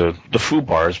one of the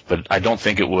foo-bars, but I don't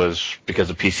think it was because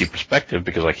of PC Perspective,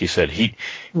 because like he said,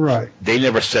 they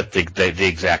never set the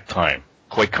exact time.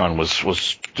 QuakeCon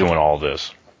was doing all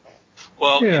this.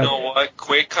 Well, You know what?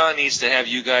 QuakeCon needs to have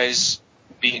you guys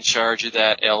be in charge of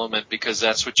that element, because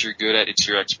that's what you're good at. It's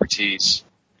your expertise.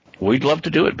 We'd love to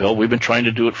do it, Bill. We've been trying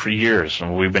to do it for years,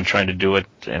 and we've been trying to do it,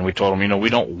 and we told them, you know, we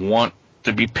don't want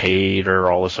to be paid or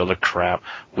all this other crap.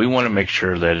 We want to make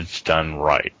sure that it's done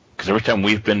right. Because every time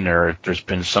we've been there, there's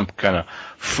been some kind of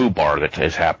foo-bar that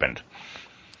has happened.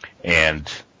 And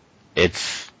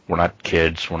we're not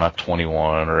kids, we're not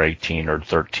 21 or 18 or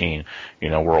 13. You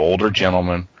know, we're older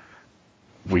gentlemen.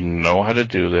 We know how to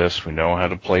do this. We know how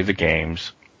to play the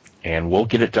games. And we'll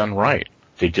get it done right.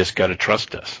 They just got to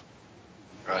trust us.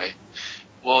 Right.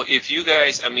 Well, if you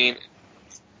guys, I mean,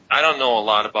 I don't know a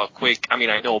lot about Quake. I mean,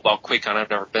 I know about QuakeCon. I've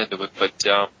never been to it.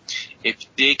 But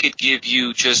if they could give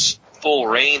you just full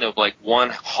reign of like one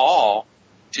hall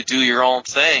to do your own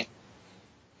thing,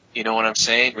 you know what I'm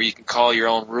saying? Where you can call your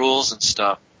own rules and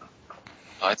stuff.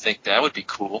 I think that would be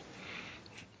cool.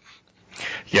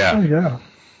 Yeah. Oh, yeah.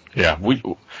 Yeah,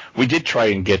 we did try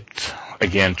and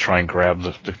grab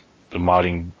the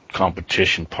modding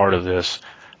competition part of this,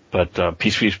 but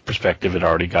PC's Perspective had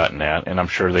already gotten that, and I'm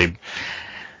sure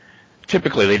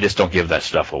typically they just don't give that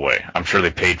stuff away. I'm sure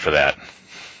they paid for that.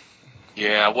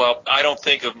 Yeah, well, I don't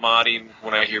think of modding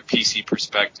when I hear PC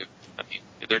Perspective. I mean,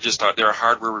 they're a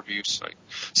hardware review site.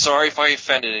 Sorry if I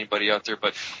offended anybody out there,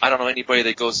 but I don't know anybody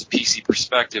that goes to PC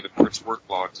Perspective and puts work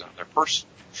logs on their person.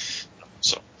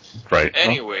 So, right.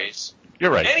 Anyways,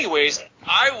 you're right. Anyways,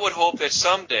 I would hope that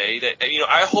someday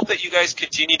I hope that you guys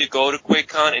continue to go to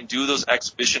QuakeCon and do those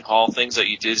exhibition hall things that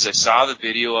you did. I saw the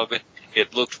video of it.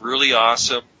 It looked really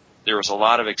awesome. There was a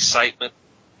lot of excitement.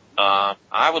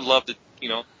 I would love to,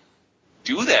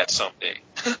 do that someday.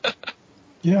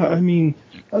 Yeah, I mean,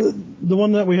 the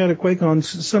one that we had at QuakeCon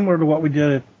is similar to what we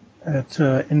did at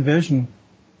Envision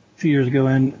a few years ago,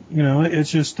 and it's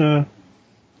just a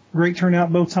great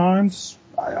turnout both times.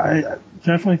 I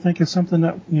definitely think it's something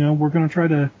that we're going to try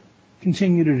to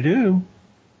continue to do.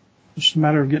 It's just a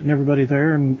matter of getting everybody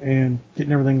there and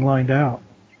getting everything lined out.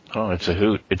 Oh, it's a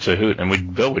hoot! It's a hoot,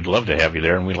 and Bill, we'd love to have you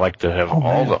there, and we'd like to have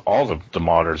all the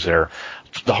modders there.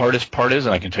 The hardest part is,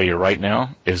 and I can tell you right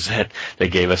now, is that they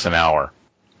gave us an hour.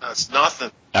 That's nothing.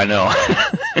 I know.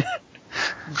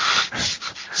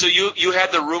 So you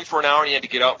had the room for an hour, and you had to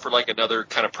get out for like another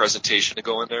kind of presentation to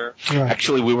go in there. Right.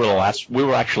 Actually, we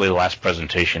were actually the last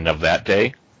presentation of that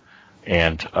day,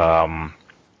 and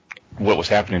what was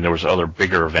happening? There was other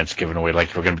bigger events given away,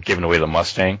 like we're going to be giving away the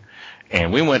Mustang.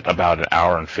 And we went about an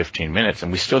hour and 15 minutes,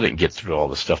 and we still didn't get through all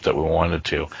the stuff that we wanted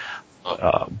to.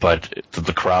 But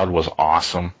the crowd was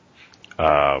awesome.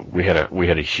 We had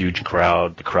a huge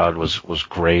crowd. The crowd was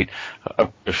great.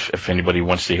 If anybody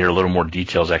wants to hear a little more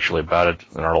details actually about it,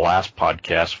 in our last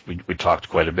podcast, we talked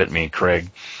quite a bit, me and Craig,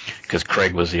 because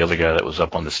Craig was the other guy that was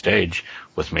up on the stage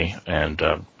with me, and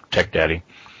Tech Daddy.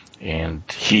 And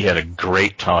he had a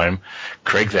great time.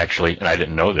 Craig's actually, and I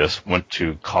didn't know this, went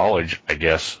to college, I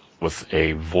guess, with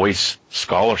a voice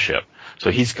scholarship. So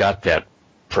he's got that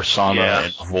persona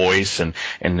and voice and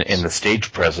the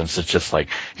stage presence. It's just like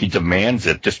he demands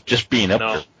it, just being up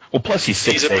there. Well, plus he's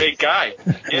 6'8". He's a big guy.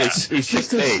 Yeah. he's just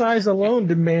his size alone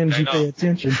demands you pay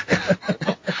attention.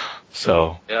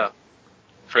 So yeah,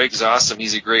 Craig's awesome.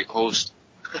 He's a great host.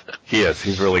 He is.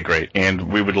 He's really great,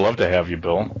 and we would love to have you,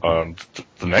 Bill,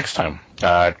 the next time.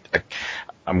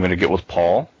 I'm going to get with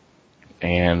Paul,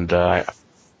 and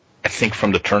I think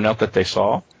from the turnout that they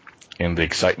saw and the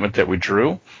excitement that we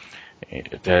drew,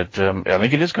 that I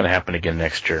think it is going to happen again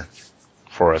next year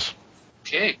for us.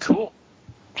 Okay, cool.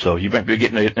 So you might be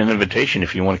getting an invitation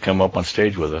if you want to come up on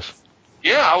stage with us.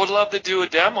 Yeah, I would love to do a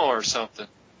demo or something.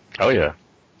 Oh, yeah.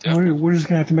 We're just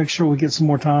going to have to make sure we get some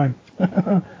more time.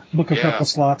 Book a couple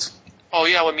slots. Oh,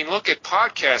 yeah. I mean, look at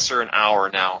podcasts are an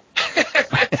hour now.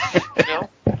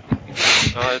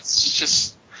 It's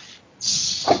just...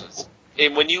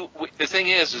 And the thing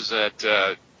is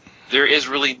that there is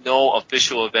really no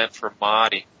official event for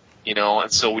modding,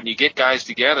 and so when you get guys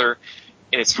together,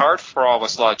 and it's hard for all of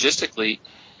us logistically,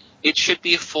 it should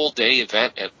be a full day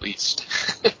event at least.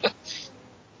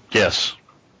 Yes.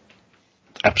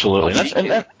 Absolutely.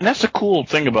 And that's the cool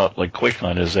thing about like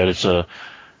QuakeCon is that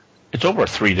it's over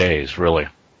 3 days, really.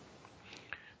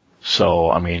 So,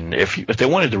 I mean, if they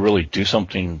wanted to really do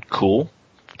something cool,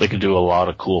 they could do a lot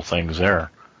of cool things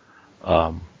there.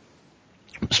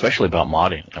 Especially about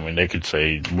modding. I mean, they could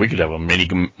say, we could have a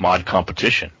mini mod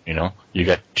competition, You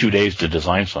got 2 days to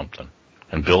design something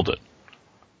and build it.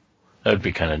 That'd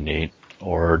be kind of neat.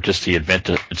 Or just the event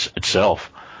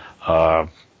itself.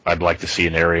 I'd like to see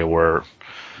an area where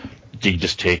you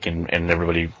just take and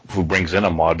everybody who brings in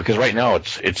a mod, because right now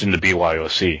it's in the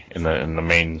BYOC, in the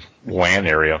main LAN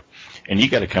area, and you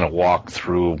got to kind of walk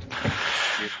through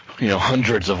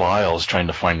hundreds of aisles trying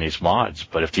to find these mods.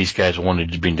 But if these guys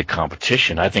wanted to be in the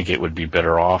competition, I think it would be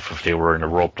better off if they were in a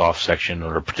roped off section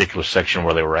or a particular section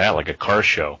where they were at, like a car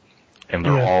show, and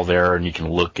they're all there and you can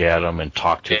look at them and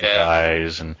talk to the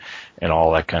guys and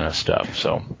all that kind of stuff.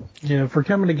 So yeah, for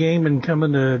coming to game and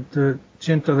coming to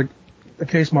the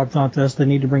case mod contest, they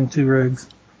need to bring 2 rigs.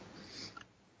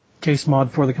 Case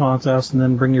mod for the contest, and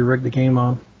then bring your rig to game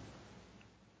on.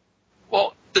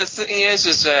 Well, the thing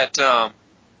is that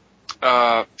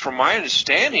from my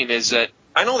understanding is that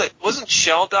I know that wasn't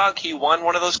Shell Dog, he won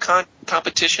one of those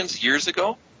competitions years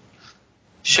ago.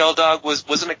 Shell Dog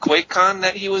wasn't it QuakeCon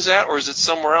that he was at, or is it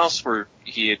somewhere else where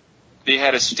they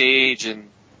had a stage and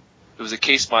was a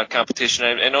case mod competition.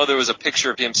 I know there was a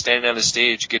picture of him standing on the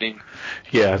stage getting.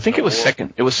 Yeah, I think it was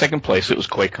second. It was second place. It was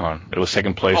QuakeCon. It was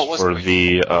second place for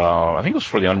the. I think it was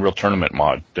for the Unreal Tournament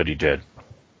mod that he did.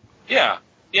 Yeah.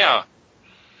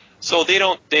 So they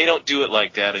don't do it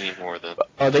like that anymore, then.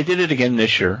 They did it again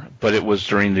this year, but it was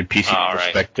during the PC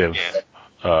Perspective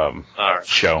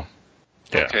show.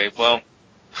 Yeah. Okay, well,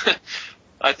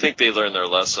 I think they learned their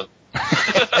lesson.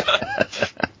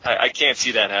 I can't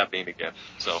see that happening again.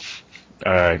 So.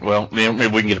 All right. Well, maybe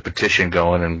we can get a petition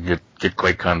going and get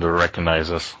QuakeCon to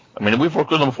recognize us. I mean, we've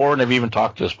worked with them before, and they've even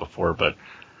talked to us before, but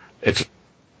it's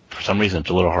for some reason it's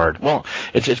a little hard. Well,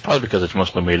 it's probably because it's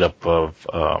mostly made up of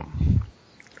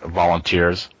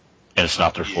volunteers, and it's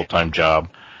not their full-time job.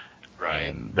 Right.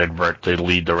 And they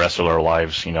lead the rest of their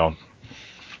lives,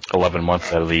 11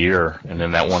 months out of the year, and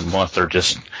then that 1 month they're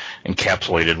just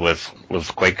encapsulated with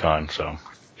QuakeCon. So.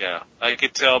 Yeah, I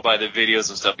could tell by the videos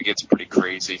and stuff. It gets pretty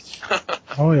crazy.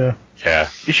 Oh yeah. Yeah,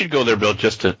 you should go there, Bill,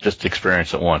 just to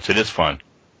experience it once. It is fun.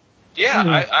 Yeah,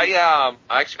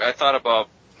 I thought about.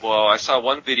 Well, I saw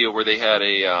one video where they had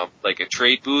a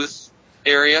trade booth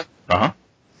area.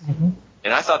 Mm-hmm.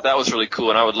 And I thought that was really cool,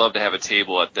 and I would love to have a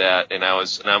table at that. And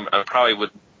I probably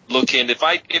would look into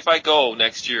if I go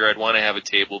next year, I'd want to have a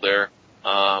table there.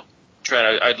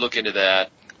 I'd look into that,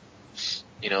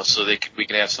 so we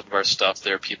can have some of our stuff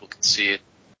there, people can see it.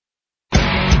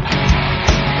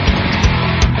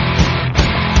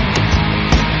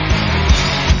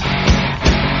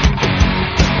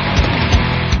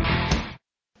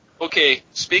 Okay,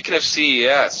 speaking of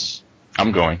CES,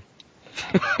 I'm going.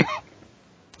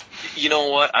 You know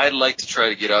what? I'd like to try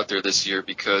to get out there this year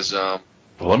because. Well,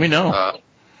 let me know.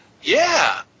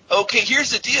 Yeah. Okay.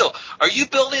 Here's the deal. Are you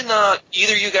building?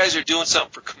 Either you guys are doing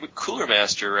something for Cooler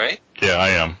Master, right? Yeah, I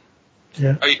am.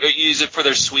 Yeah. Are you use it for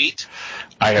their suite?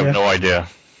 I have no idea.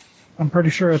 I'm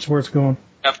pretty sure that's where it's going.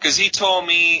 Yeah, because he told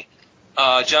me,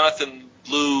 Jonathan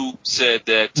Liu said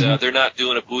that they're not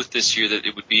doing a booth this year. That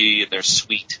it would be in their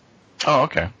suite. Oh,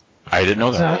 okay. I didn't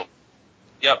know that. So,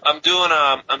 yep, I'm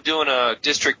doing a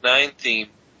District 9 theme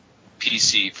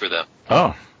PC for them.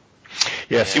 Oh.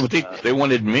 Yeah, see, what they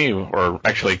wanted me, or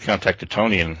actually contacted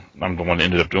Tony, and I'm the one that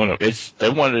ended up doing it. They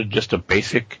wanted just a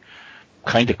basic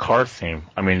kind of car theme.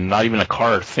 I mean, not even a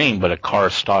car theme, but a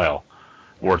car style,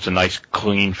 where it's a nice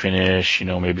clean finish,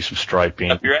 maybe some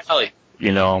striping. Up your alley.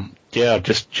 Yeah,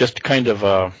 just kind of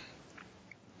I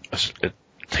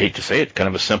hate to say it, kind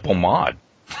of a simple mod.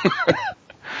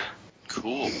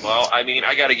 Cool. Well, I mean,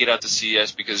 I got to get out to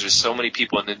CES because there's so many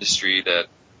people in the industry that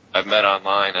I've met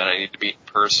online and I need to meet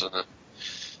in person, and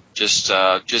just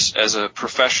as a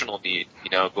professional need,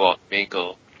 go out and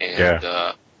mingle. And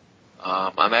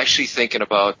I'm actually thinking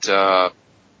about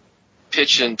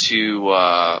pitching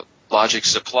to Logic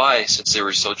Supply, since they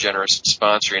were so generous in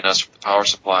sponsoring us with the power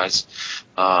supplies.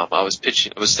 I was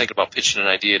thinking about pitching an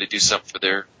idea to do something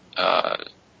for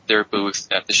their booth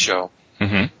at the show,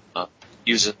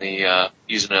 using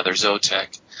another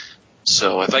Zotac.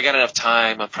 So if I got enough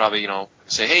time, I'll probably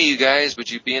say, hey, you guys, would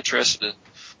you be interested in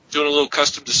doing a little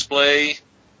custom display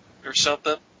or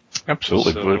something?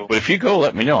 Absolutely. So, but if you go,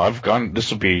 let me know. I've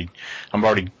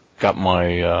already got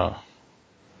my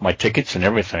my tickets and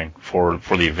everything for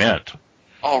the event.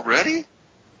 Already?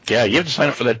 Yeah, you have to sign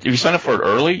up for that. If you sign up for it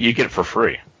early, you get it for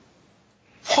free.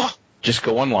 Huh. Just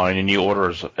go online and you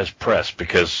order as press,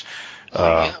 because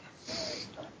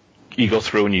you go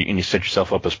through and you set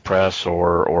yourself up as press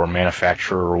or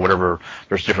manufacturer or whatever.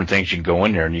 There's different things you can go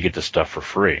in there and you get the stuff for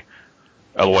free.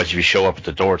 Otherwise, if you show up at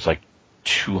the door, it's like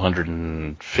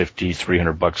 $250,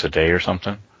 $300 a day or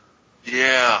something.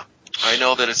 Yeah, I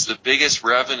know that it's the biggest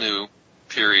revenue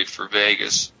period for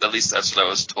Vegas. At least that's what I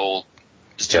was told.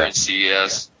 Just during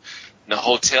CES. And the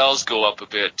hotels go up a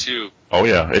bit too. Oh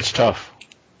yeah, it's tough.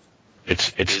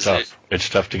 It's tough. It's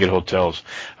tough to get hotels.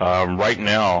 Right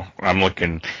now, I'm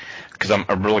looking, because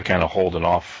I'm really kind of holding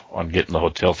off on getting the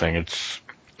hotel thing.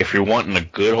 If you're wanting a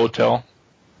good hotel,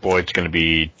 boy, it's going to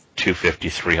be $250,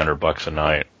 $300 a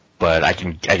night. But I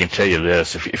can tell you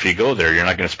this: if you go there, you're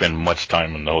not going to spend much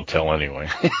time in the hotel anyway.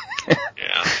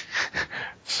 Yeah.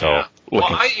 So, yeah.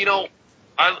 Well,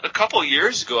 a couple of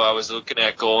years ago, I was looking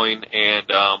at going and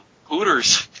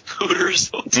Hooters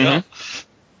Hotel,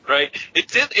 right?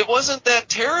 It wasn't that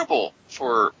terrible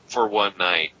for one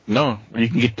night. No, you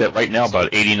can get that right now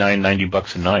about $89,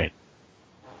 $90 a night.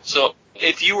 So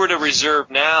if you were to reserve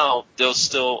now, they'll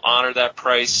still honor that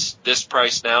price, this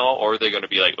price now, or are they going to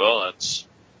be like, oh, that's...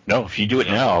 No, if you do it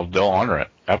now, they'll honor it.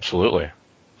 Absolutely.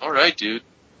 All right, dude.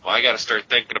 Well, I got to start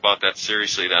thinking about that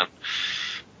seriously then.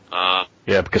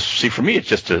 Yeah, because see, for me, it's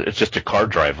just a car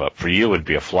drive up. For you, it'd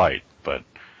be a flight, but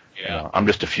Yeah. I'm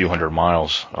just a few hundred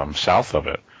miles south of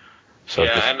it. So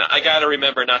and I got to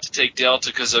remember not to take Delta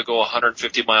because they'll go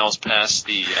 150 miles past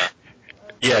the.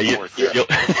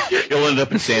 You'll end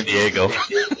up in San Diego.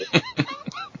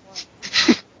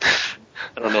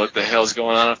 I don't know what the hell's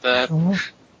going on with that.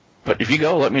 But if you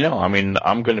go, let me know. I mean,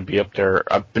 I'm going to be up there.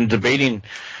 I've been debating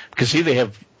because see, they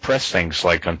have press things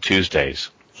like on Tuesdays,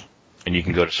 and you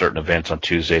can go to certain events on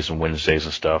Tuesdays and Wednesdays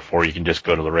and stuff, or you can just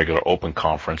go to the regular open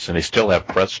conference, and they still have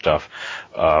press stuff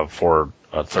for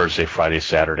Thursday, Friday,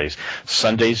 Saturdays.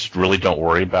 Sundays, really don't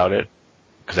worry about it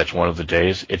because that's one of the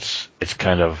days. It's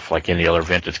kind of like any other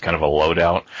event. It's kind of a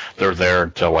loadout. They're there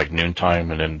until like noontime,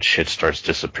 and then shit starts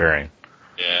disappearing.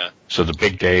 Yeah. So the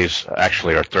big days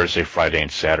actually are Thursday, Friday,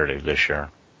 and Saturday this year.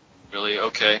 Really?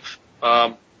 Okay.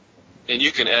 And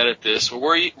you can edit this.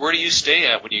 Where do you stay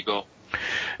at when you go?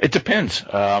 It depends.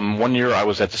 One year I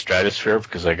was at the Stratosphere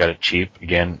because I got it cheap.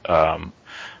 Again,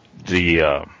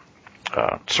 the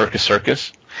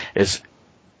Circus is,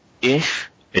 if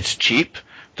it's cheap,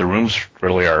 the rooms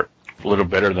really are a little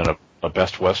better than a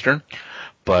Best Western.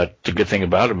 But the good thing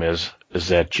about them is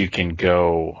that you can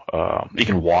go, you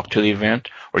can walk to the event,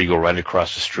 or you go right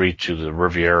across the street to the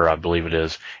Riviera, I believe it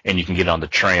is, and you can get on the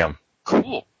tram.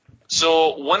 Cool.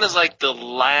 So when is like the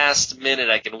last minute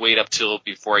I can wait up till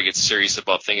before I get serious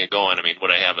about thinking of going? I mean,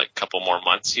 would I have a couple more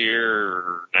months here?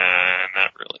 Or, nah,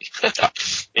 not really.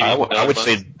 I would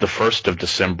say the 1st of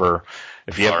December.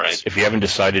 If you haven't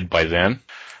decided by then,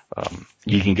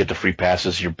 you can get the free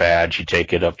passes, your badge. You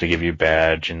take it up to give you a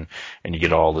badge, and you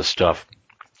get all this stuff.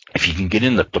 If you can get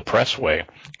in the press way,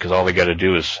 because all they got to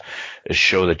do is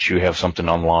show that you have something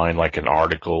online, like in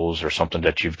articles or something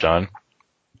that you've done.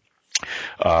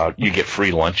 You get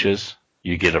free lunches,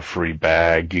 you get a free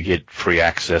bag, you get free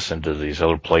access into these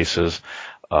other places.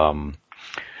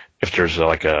 If there's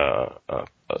like a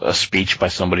speech by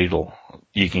somebody,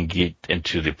 you can get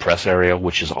into the press area,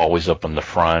 which is always up in the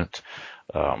front.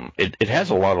 It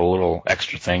has a lot of little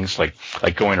extra things, like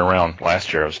going around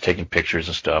last year, I was taking pictures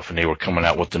and stuff, and they were coming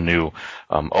out with the new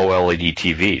OLED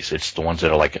TVs. It's the ones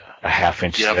that are like a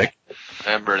half-inch thick.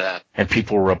 Remember that. And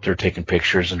people were up there taking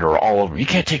pictures, and they were all over. You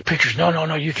can't take pictures.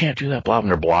 No, you can't do that. Blah, and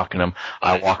they're blocking them.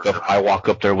 I walk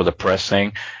up there with a press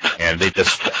thing, and they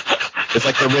just. It's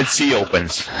like the Red Sea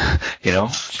opens,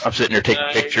 I'm sitting there taking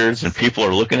pictures, and people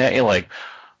are looking at you like,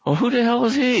 well, who the hell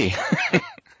is he?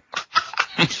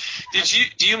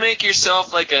 Do you make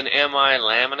yourself like an MI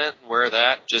laminate and wear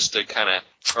that just to kind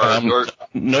of?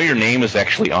 No, your name is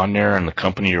actually on there and the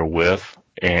company you're with.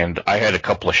 And I had a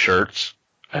couple of shirts.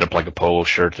 I had like a polo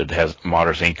shirt that has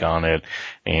Modders Inc. on it,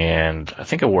 and I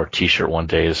think I wore a T-shirt one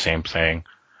day, the same thing.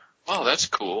 Oh, that's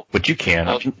cool. But you can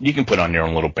put on your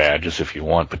own little badges if you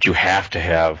want, but you have to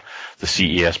have the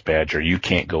CES badge, or you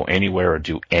can't go anywhere or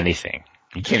do anything.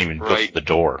 You can't even go to the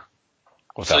door.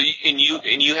 So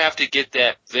you have to get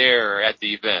that there at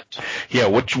the event. Yeah,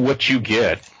 what you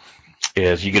get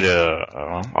is you get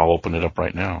I'll open it up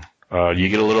right now. You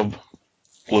get a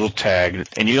little tag,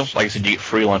 and like I said, you get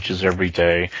free lunches every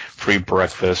day, free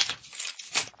breakfast,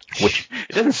 which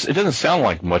it doesn't sound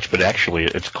like much, but actually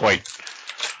it's quite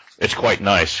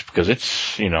nice because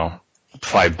it's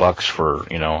 $5 for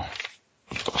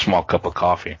a small cup of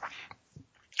coffee.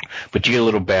 But you get a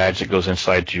little badge that goes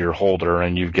inside to your holder,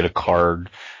 and you get a card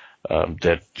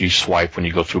that you swipe when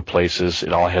you go through places.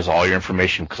 It all has all your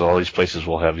information because all these places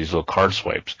will have these little card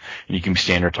swipes. And you can be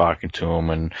standing there talking to them,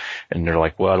 and they're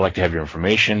like, well, I'd like to have your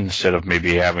information. Instead of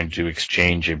maybe having to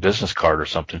exchange a business card or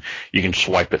something, you can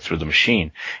swipe it through the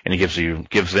machine, and it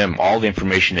gives them all the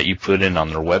information that you put in on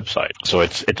their website. So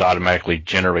it's automatically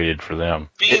generated for them.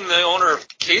 Being the owner of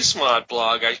Case Mod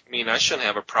blog, I shouldn't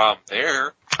have a problem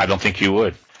there. I don't think you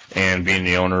would. And being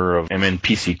the owner of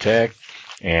MNPCTech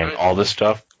and all this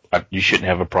stuff, you shouldn't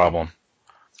have a problem.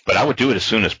 But I would do it as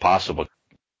soon as possible.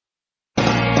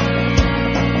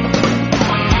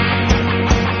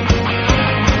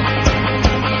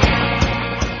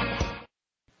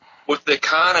 With the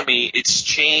economy, it's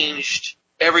changed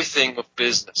everything with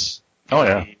business. Oh,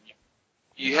 yeah.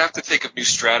 You have to think of new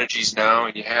strategies now,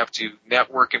 and you have to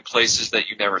network in places that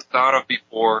you never thought of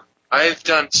before. I've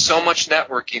done so much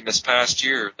networking this past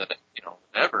year that,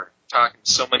 never talking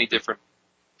to so many different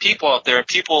people out there, and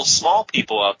small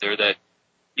people out there that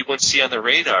you wouldn't see on the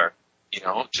radar.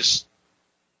 Just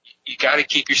you got to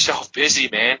keep yourself busy,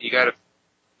 man.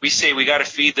 We say we got to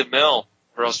feed the mill,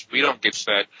 or else we don't get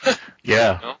fed.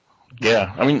 Yeah,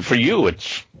 yeah. I mean, for you,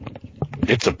 it's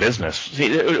a business.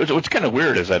 See, what's kind of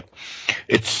weird is that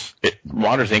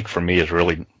Modders Inc. for me is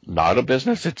really not a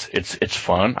business. It's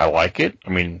fun. I like it. I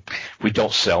mean, we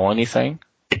don't sell anything.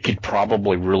 it could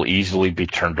probably real easily be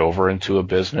turned over into a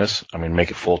business. I mean, make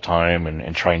it full time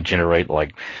and try and generate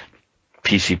like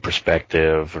PC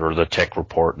Perspective or the Tech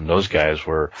Report and those guys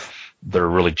where they're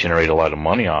really generate a lot of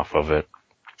money off of it.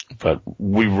 But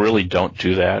we really don't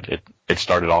do that. It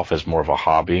started off as more of a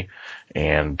hobby,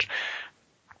 and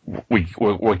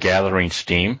we're gathering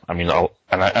steam. I mean,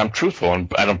 I'm truthful,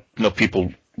 and I don't know if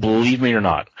people believe me or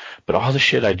not, but all the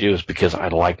shit I do is because I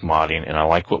like modding and I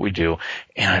like what we do,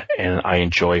 and I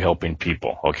enjoy helping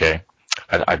people. Okay,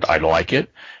 I like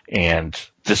it, and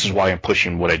this is why I'm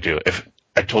pushing what I do. If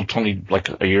I told Tony like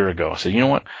a year ago, I said, you know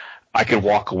what? I could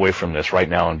walk away from this right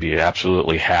now and be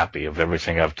absolutely happy of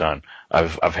everything I've done.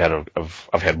 I've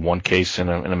had one case in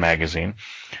a magazine.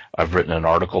 I've written an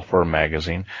article for a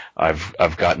magazine.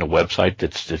 I've gotten a website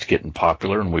that's getting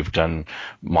popular, and we've done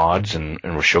mods and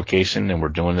we're showcasing and we're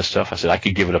doing this stuff. I said I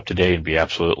could give it up today and be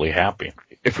absolutely happy.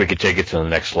 If we could take it to the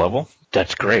next level,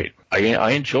 that's great.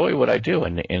 I enjoy what I do,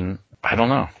 and I don't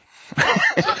know.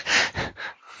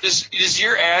 Is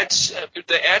your ads,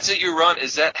 the ads that you run,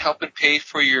 is that helping pay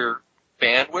for your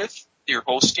bandwidth, your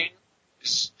hosting?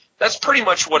 That's pretty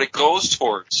much what it goes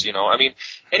towards, you know. I mean,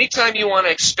 anytime you want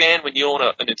to expand when you own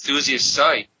an enthusiast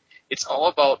site, it's all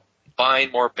about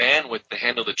buying more bandwidth to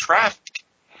handle the traffic.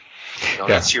 You know,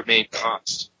 that's your main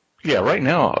cost. Yeah, right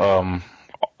now,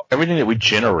 everything that we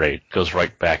generate goes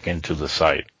right back into the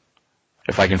site.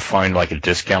 If I can find like a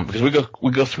discount, because we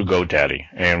go through GoDaddy,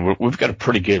 and we've got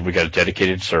we got a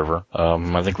dedicated server.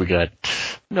 I think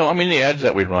the ads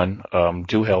that we run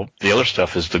do help. The other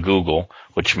stuff is the Google,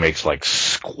 which makes like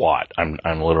squat.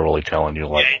 I'm literally telling you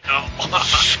like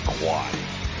squat.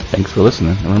 Thanks for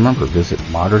listening, and remember, visit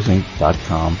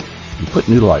moddersinc.com and put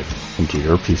new life into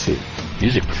your PC.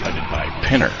 Music provided by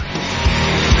Pinner.